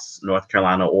 across North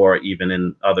Carolina or even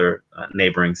in other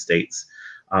neighboring states,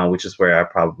 which is where I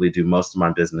probably do most of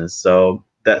my business. So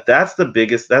that's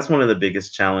one of the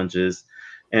biggest challenges.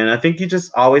 And I think you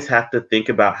just always have to think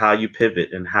about how you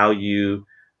pivot and how you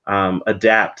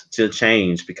adapt to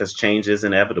change, because change is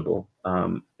inevitable.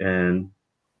 And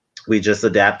we just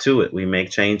adapt to it. We make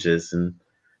changes. And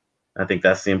I think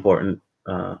that's the important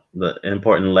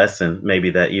lesson, maybe,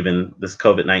 that even this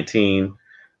COVID-19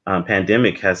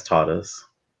 pandemic has taught us.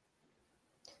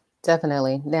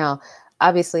 Definitely. Now,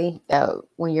 obviously,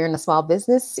 when you're in a small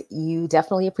business, you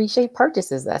definitely appreciate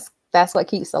purchases. That's what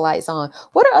keeps the lights on.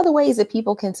 What are other ways that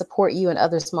people can support you and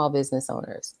other small business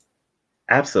owners?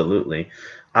 Absolutely.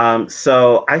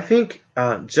 So I think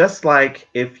just like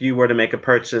if you were to make a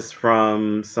purchase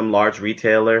from some large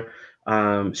retailer,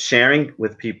 sharing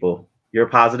with people your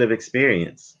positive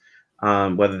experience,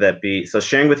 whether that be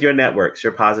sharing with your networks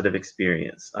your positive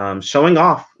experience, showing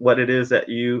off what it is that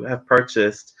you have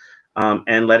purchased,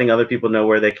 and letting other people know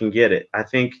where they can get it. I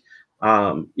think,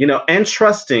 and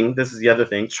trusting, this is the other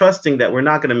thing, trusting that we're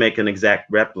not going to make an exact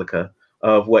replica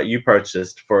of what you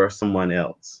purchased for someone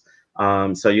else.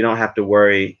 So you don't have to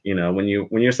worry, when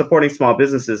you're supporting small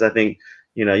businesses, I think,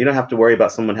 you don't have to worry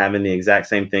about someone having the exact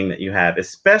same thing that you have,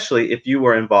 especially if you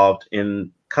were involved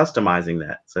in customizing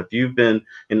that. So if you've been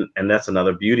in, and that's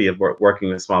another beauty of working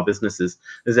with small businesses,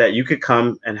 is that you could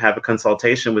come and have a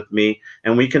consultation with me,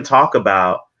 and we can talk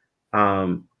about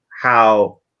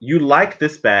how you like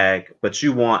this bag, but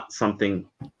you want something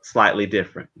slightly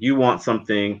different. You want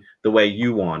something the way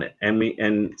you want it.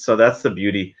 And so that's the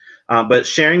beauty. But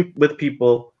sharing with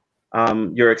people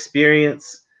your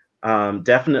experience,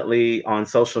 definitely on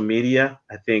social media.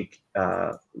 I think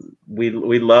we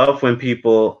love when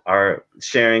people are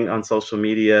sharing on social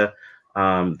media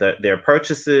their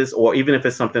purchases, or even if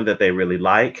it's something that they really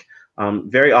like.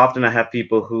 Very often I have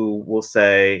people who will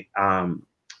say,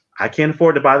 I can't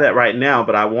afford to buy that right now,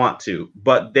 but I want to.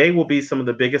 But they will be some of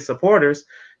the biggest supporters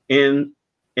in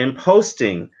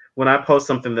posting. When I post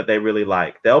something that they really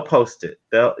like, they'll post it.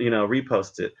 They'll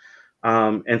repost it.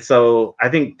 And so I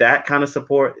think that kind of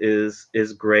support is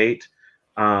great.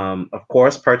 Of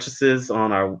course, purchases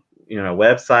on our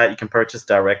website, you can purchase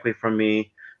directly from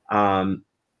me.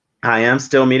 I am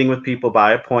still meeting with people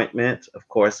by appointment. Of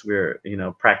course, we're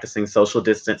practicing social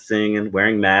distancing and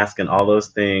wearing masks and all those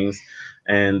things,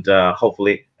 and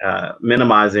hopefully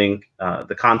minimizing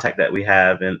the contact that we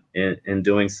have in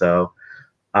doing so.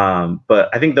 But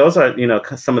I think those are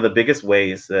some of the biggest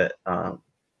ways that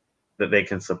they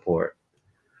can support.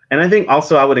 And I think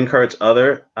also I would encourage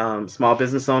other small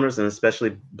business owners, and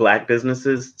especially Black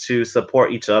businesses, to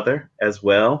support each other as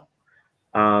well.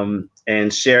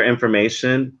 And share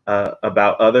information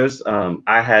about others.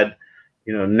 I had,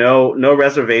 no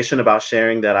reservation about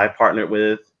sharing that I partnered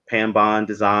with Pam Bond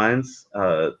Designs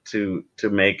to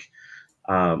make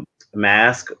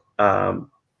mask.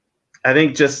 I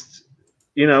think just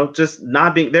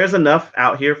not being, there's enough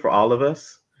out here for all of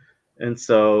us, and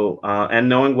so and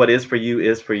knowing what is for you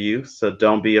is for you. So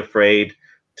don't be afraid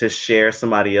to share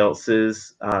somebody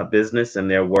else's business and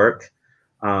their work.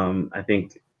 I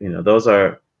think those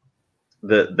are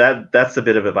that's a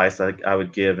bit of advice I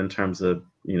would give in terms of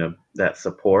that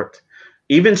support.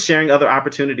 Even sharing other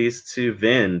opportunities to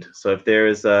vend. So if there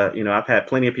is I've had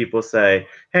plenty of people say,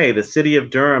 hey, the city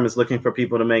of Durham is looking for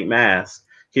people to make masks.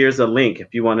 Here's a link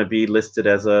if you want to be listed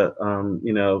as a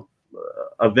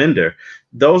vendor.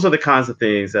 Those are the kinds of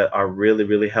things that are really,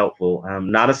 really helpful.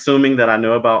 Not assuming that I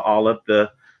know about all of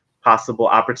the possible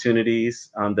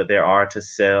opportunities that there are to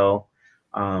sell.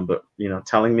 But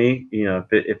telling me,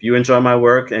 if you enjoy my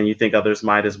work and you think others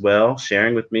might as well,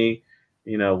 sharing with me,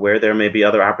 where there may be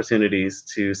other opportunities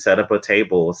to set up a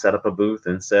table, set up a booth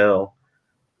and sell.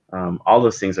 All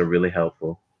those things are really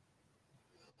helpful.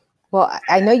 Well,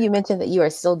 I know you mentioned that you are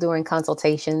still doing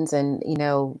consultations and,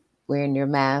 wearing your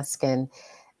mask and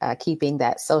keeping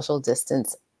that social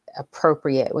distance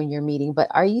appropriate when you're meeting, but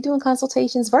are you doing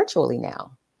consultations virtually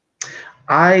now?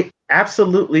 I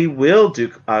absolutely will do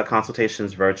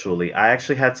consultations virtually. I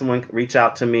actually had someone reach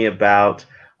out to me about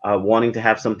wanting to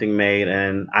have something made,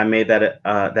 and I made that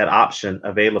option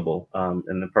available.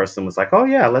 And the person was like, "Oh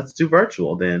yeah, let's do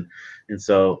virtual then." And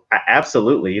so,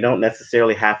 absolutely, you don't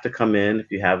necessarily have to come in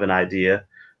if you have an idea.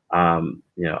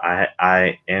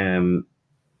 I am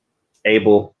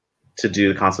able to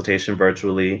do the consultation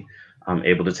virtually. I'm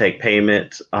able to take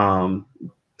payment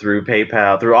through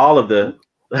PayPal, through all of the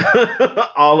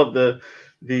all of the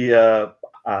You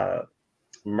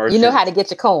know how merchants. to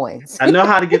get your coins. I know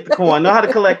how to get the coin. I know how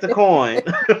to collect the coin.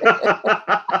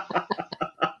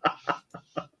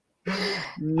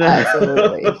 No.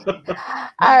 Absolutely.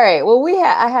 All right. Well,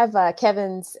 I have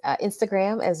Kevin's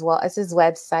Instagram as well as his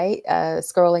website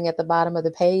scrolling at the bottom of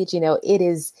the page. It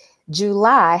is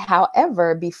July.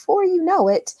 However, before you know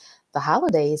it, the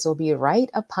holidays will be right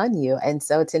upon you. And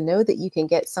so to know that you can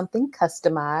get something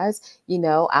customized,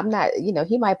 I'm not,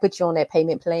 he might put you on that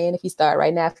payment plan if you start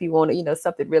right now, if you want,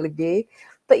 something really big.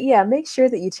 But yeah, make sure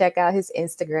that you check out his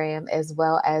Instagram as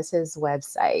well as his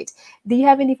website. Do you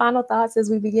have any final thoughts as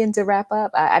we begin to wrap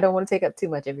up? I don't want to take up too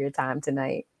much of your time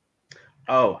tonight.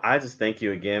 Oh, I just thank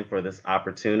you again for this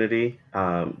opportunity.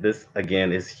 This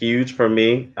again is huge for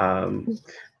me.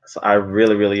 So I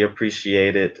really, really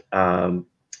appreciate it.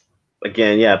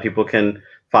 Again, yeah, people can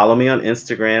follow me on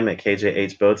Instagram at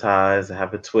KJH Bow Ties. I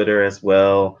have a Twitter as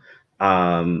well.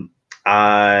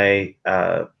 I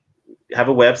have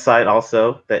a website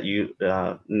also that you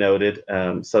noted.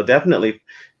 So definitely,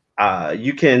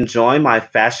 you can join my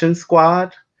fashion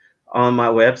squad on my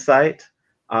website.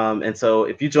 And so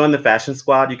if you join the fashion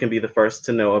squad, you can be the first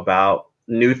to know about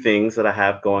new things that I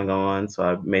have going on. So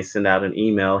I may send out an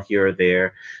email here or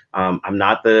there. I'm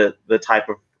not the type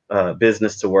of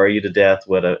business to worry you to death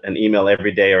with an email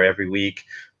every day or every week.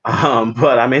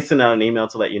 But I may send out an email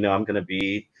to let you know I'm going to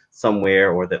be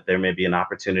somewhere, or that there may be an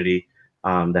opportunity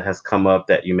that has come up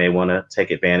that you may want to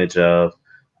take advantage of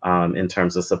in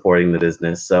terms of supporting the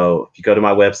business. So if you go to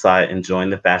my website and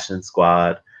join the fashion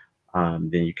squad,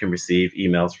 then you can receive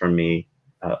emails from me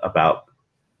about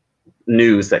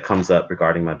news that comes up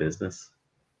regarding my business.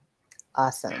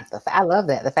 Awesome. I love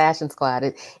that. The fashion squad.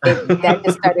 That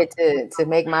just started to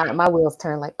make my wheels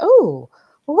turn like, oh,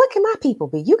 well, what can my people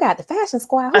be? You got the fashion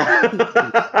squad. Who can my people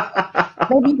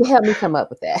be? Maybe you can help me come up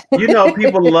with that.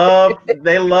 People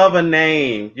they love a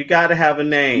name. You got to have a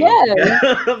name. Yeah.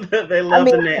 They love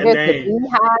the there's the name.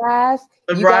 beehive.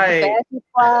 You got the Right. fashion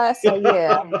squad. So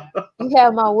yeah, you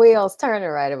have my wheels turning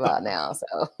right about now.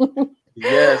 So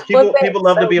Yes, well, people thanks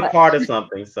love to so be a much. part of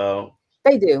something. So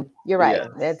They do. You're right.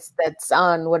 yes, That's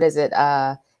on, what is it?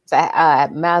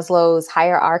 Maslow's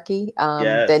hierarchy,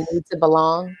 the yes, need to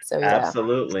belong. So yeah,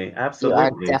 absolutely, you are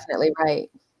absolutely. definitely right.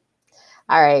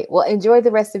 All right. Well, enjoy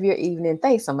the rest of your evening.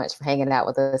 Thanks so much for hanging out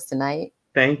with us tonight.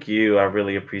 Thank you. I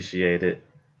really appreciate it.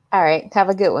 All right. Have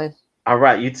a good one. All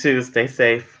right, you too. Stay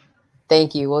safe.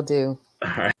 Thank you. We'll do.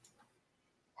 All right.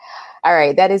 All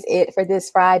right. That is it for this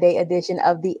Friday edition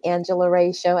of the Angela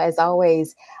Ray Show. As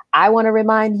always, I want to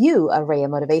remind you of Ray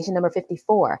of Motivation number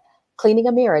 54. Cleaning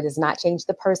a mirror does not change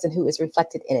the person who is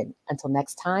reflected in it. Until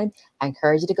next time, I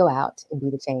encourage you to go out and be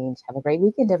the change. Have a great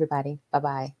weekend, everybody.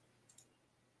 Bye-bye.